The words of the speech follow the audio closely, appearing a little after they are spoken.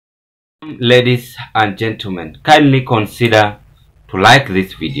Ladies and gentlemen, kindly consider to like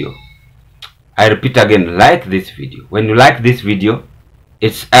this video. I repeat again, like this video. When you like this video,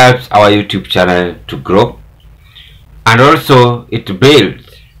 it helps our YouTube channel to grow, and also it builds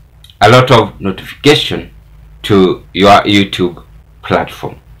a lot of notification to your YouTube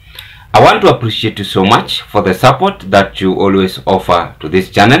platform. I want to appreciate you so much for the support that you always offer to this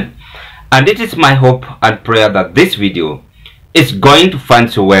channel, and it is my hope and prayer that this video is going to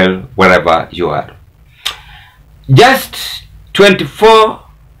find you well wherever you are. Just 24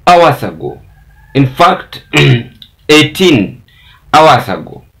 hours ago, in fact 18 hours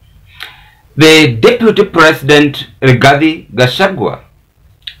ago, the Deputy President Gachagua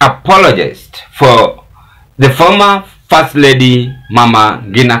apologized for the former First Lady Mama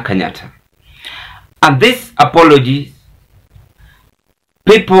Ngina Kenyatta. And this apology,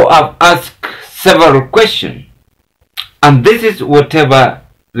 people have asked several questions. And this is whatever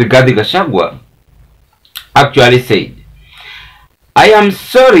Rigathi Gachagua actually said. I am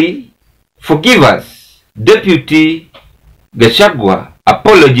sorry, forgive us. Deputy Gachagua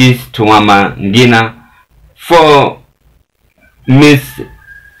apologies to Mama Ngina for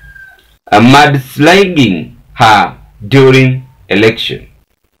mudslinging her during election.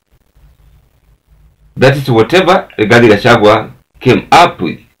 That is whatever Rigathi Gachagua came up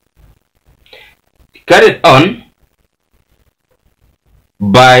with. He carried on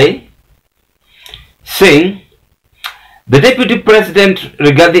by saying the Deputy President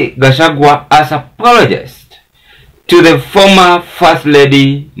Rigathi Gachagua has apologized to the former First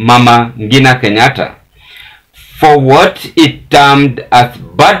Lady Mama Ngina Kenyatta for what it termed as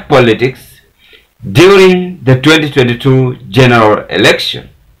bad politics during the 2022 general election.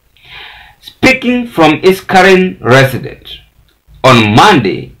 Speaking from his current residence on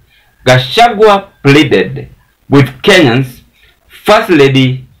Monday, Gachagua pleaded with Kenyans First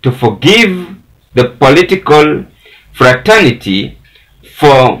Lady to forgive the political fraternity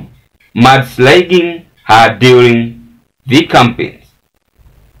for mudslinging her during the campaigns.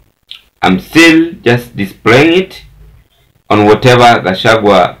 I'm still just displaying it on whatever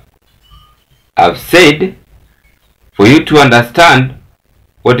Gachagua have said for you to understand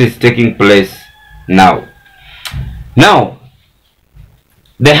what is taking place now. Now,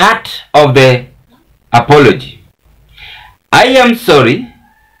 the heart of the apology. I am sorry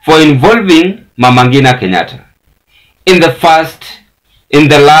for involving Mama Ngina Kenyatta in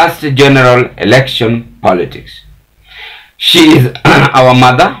the last general election politics. She is our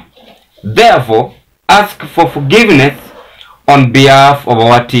mother. Therefore, ask for forgiveness on behalf of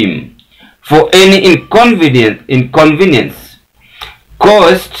our team for any inconvenience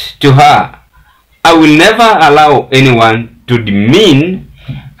caused to her. I will never allow anyone to demean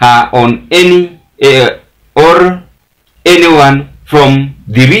her on or anyone from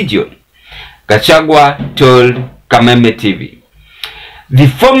the region, Gachagua told Kameme TV. The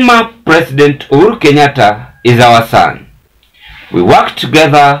former President Uhuru Kenyatta is our son. We worked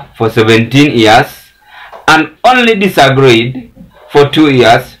together for 17 years and only disagreed for 2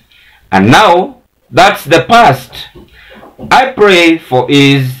 years, and now that's the past. I pray for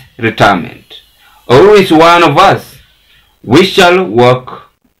his retirement. Uhuru is one of us. We shall work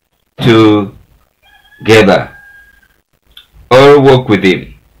together or work with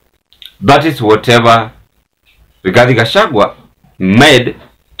him. That is whatever Rigathi Gachagua made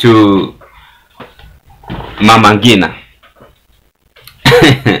to Mama Ngina.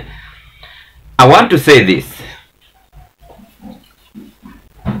 I want to say this.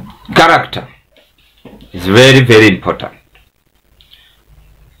 Character is very, very important.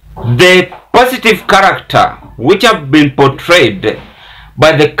 The positive character which have been portrayed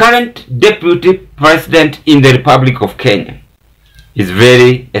by the current Deputy President in the Republic of Kenya is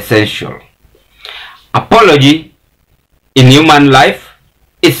very essential. Apology in human life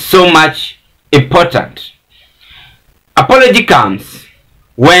is so much important. Apology comes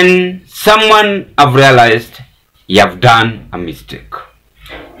when someone have realized you have done a mistake.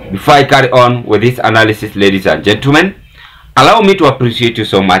 Before I carry on with this analysis, ladies and gentlemen, allow me to appreciate you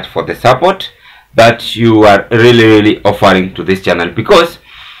so much for the support that you are really offering to this channel, because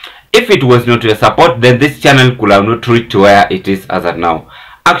if it was not your support, then this channel could have not reached to where it is as of now.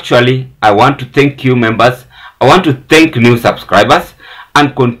 Actually, I want to thank you members. I want to thank new subscribers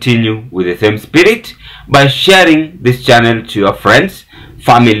and continue with the same spirit by sharing this channel to your friends,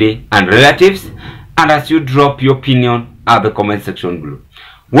 family and relatives, and as you drop your opinion at the comment section below.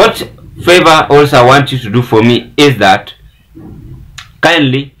 What favor also I want you to do for me is that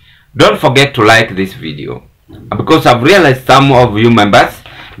kindly don't forget to like this video, because I've realized some of you members,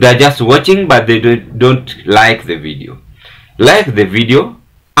 they are just watching but they don't like the video. Like the video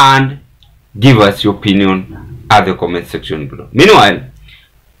and give us your opinion at the comment section below. Meanwhile,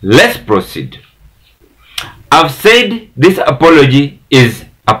 let's proceed. I've said this apology is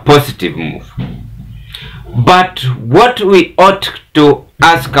a positive move. But what we ought to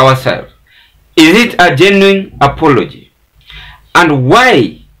ask ourselves, is it a genuine apology? And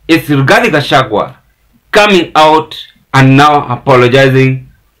why is Rigathi Gachagua coming out and now apologizing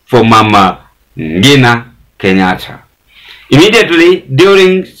for Mama Ngina Kenyatta? Immediately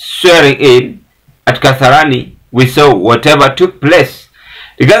during swearing in at Kasarani, we saw whatever took place.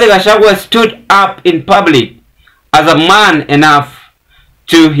 Rigathi Gachagua stood up in public as a man enough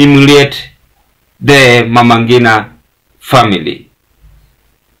to humiliate the Mama Ngina family.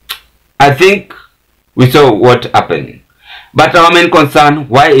 I think we saw what happened. But our main concern,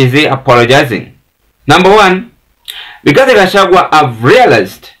 why is he apologizing? Number one, Rigathi Gachagua have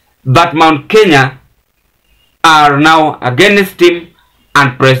realized that Mount Kenya are now against him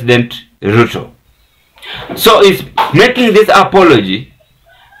and President Ruto. So he's making this apology.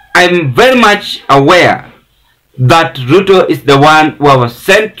 I'm very much aware that Ruto is the one who has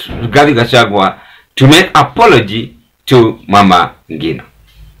sent Rigathi Gachagua to make apology to Mama Ngina.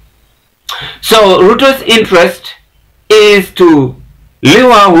 So Ruto's interest is to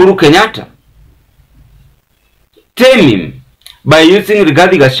lure Uhuru Kenyatta, tame him by using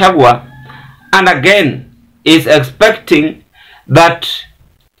Rigathi Gachagua, and again is expecting that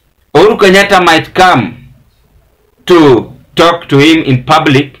Uhuru Kenyatta might come to talk to him in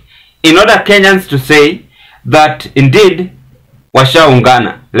public in order Kenyans to say that indeed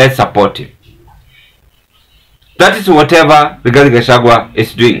washaungana, let's support him. That is whatever Rigathi Gachagua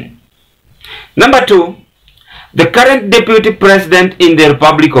is doing. Number two, the current deputy president in the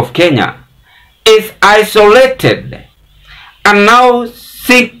Republic of Kenya is isolated and now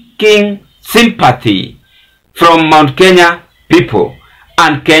seeking sympathy from Mount Kenya people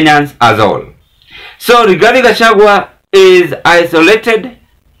and Kenyans as a whole. So Rigathi Gachagua is isolated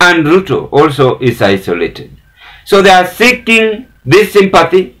and Ruto also is isolated. So they are seeking this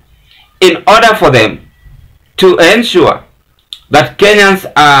sympathy in order for them to ensure that Kenyans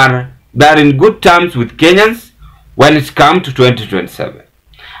are in good terms with Kenyans when it comes to 2027.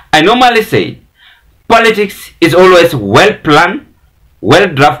 I normally say politics is always well planned,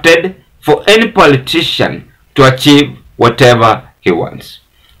 well drafted for any politician to achieve whatever he wants.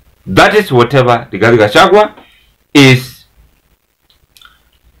 That is whatever Rigathi Gachagua is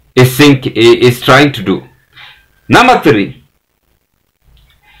trying to do. Number three,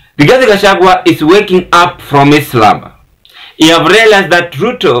 Rigathi Gachagua is waking up from his slumber. He have realized that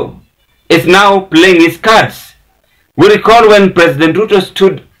Ruto is now playing his cards. We recall when President Ruto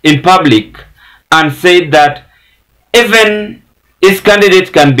stood in public and said that even his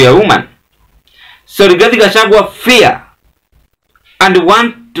candidate can be a woman. So Rigathi Gachagua fear and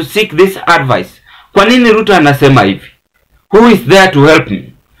want to seek this advice. Kwa nini Ruto anasema hivi? Who is there to help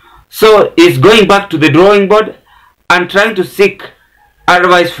me? So he's going back to the drawing board and trying to seek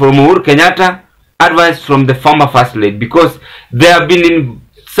advice from Uhuru Kenyatta, advice from the former first lady, because they have been in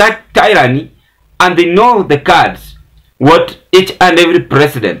such tyranny and they know the cards what each and every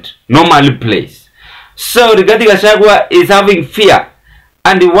president normally plays. So Rigathi Gachagua is having fear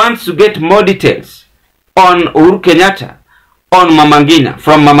and he wants to get more details on Uhuru Kenyatta, on Mama Ngina,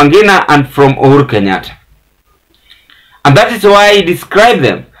 from Mama Ngina and from Uhuru Kenyatta. And that is why he described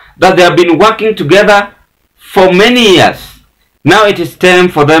them, that they have been working together for many years. Now it is time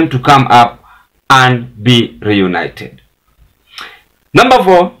for them to come up and be reunited. Number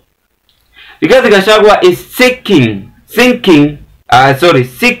four, Rigathi Gachagua is seeking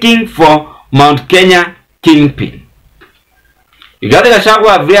for Mount Kenya kingpin. Rigathi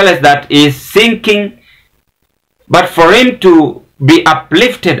Gachagua realized that he is sinking, but for him to be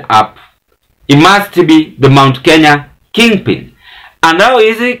uplifted up, he must be the Mount Kenya kingpin. And how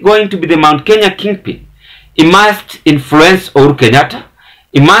is he going to be the Mount Kenya kingpin? He must influence Uhuru Kenyatta,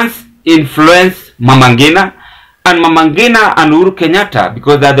 he must influence Mama Ngina, and Mama Ngina and Uhuru Kenyatta,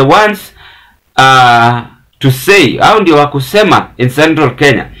 because they are the ones to say, hao ndio wa kusema in central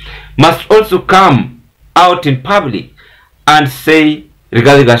Kenya, must also come out in public and say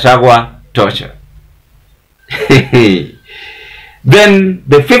Rigathi Gachagua torture. Then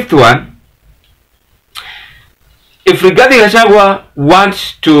the fifth one, if Rigathi Gachagua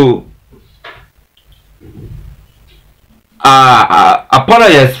wants to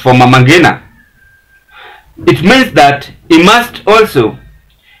apologize for Mama Ngina, it means that he must also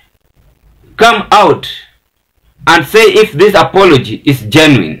come out and say if this apology is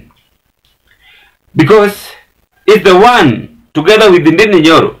genuine, because it's the one, together with the Ndini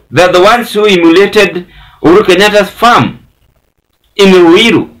Nyoro, they're the ones who emulated Uhuru Kenyatta's farm in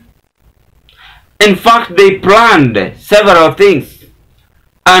Ruiru. In fact, they planned several things.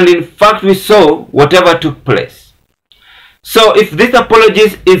 And in fact, we saw whatever took place. So if this apology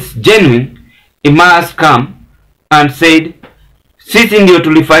is genuine, he must come and said, sisi ndio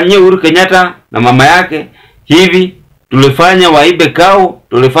tulifanyia Uhuru Kenyatta na mama yake hivi, tulifanya waibe kao,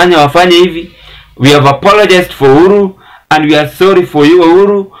 tulifanya wafanye hivi. We have apologized for Uhuru and we are sorry for you,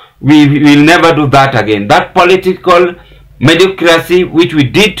 Uhuru. We will never do that again. That political mediocrity which we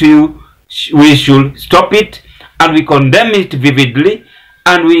did to you, we should stop it, and we condemn it vividly,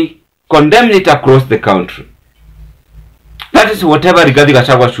 and we condemn it across the country. That is whatever Rigathi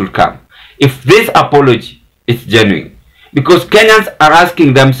Gachagua should come, if this apology is genuine. Because Kenyans are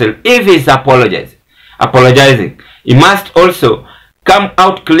asking themselves, if he is apologizing, he must also come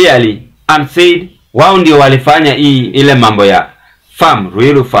out clearly and say, wao ndio walifanya ile mambo ya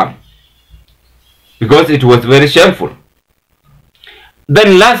Ruiru farm. Because it was very shameful.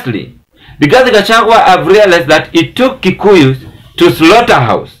 Then lastly, Rigathi Gachagua have realized that it took Kikuyus to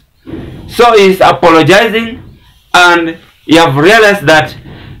slaughterhouse. So he is apologizing, and he have realized that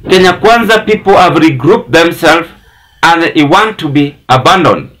Kenya Kwanza people have regrouped themselves and he want to be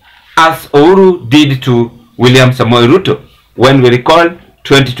abandoned, as Uhuru did to William Samoei Ruto when we recall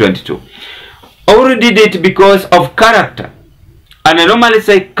 2022. Uhuru did it because of character. And I normally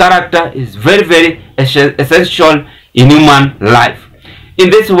say character is very, very essential in human life, in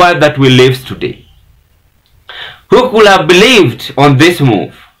this world that we live today. Who could have believed on this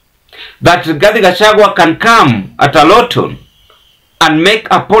move, that Rigathi Gachagua can come at a low tone and make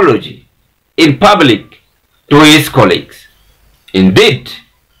apology in public to his colleagues? Indeed,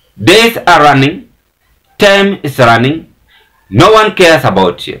 days are running, time is running, no one cares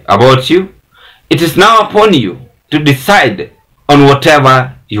about you. It is now upon you to decide on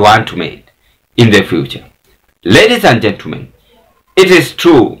whatever you want to make in the future. Ladies and gentlemen, it is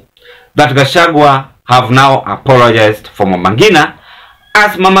true that Gachagua have now apologized for Mama Ngina,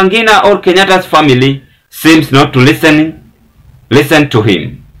 as Mama Ngina or Kenyatta's family seems not to listen to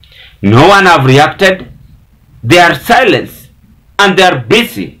him. No one have reacted. They are silent and they are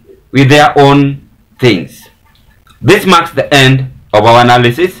busy with their own things. This marks the end of our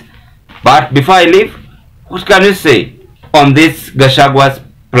analysis. But before I leave, what can you say on this Gachagua's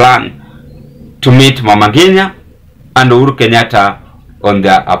plan to meet Mama Ngina and Uhuru Kenyatta on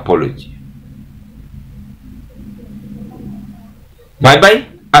their apology? Bye-bye,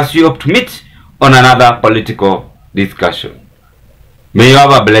 as we hope to meet on another political discussion. May you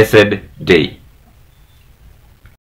have a blessed day.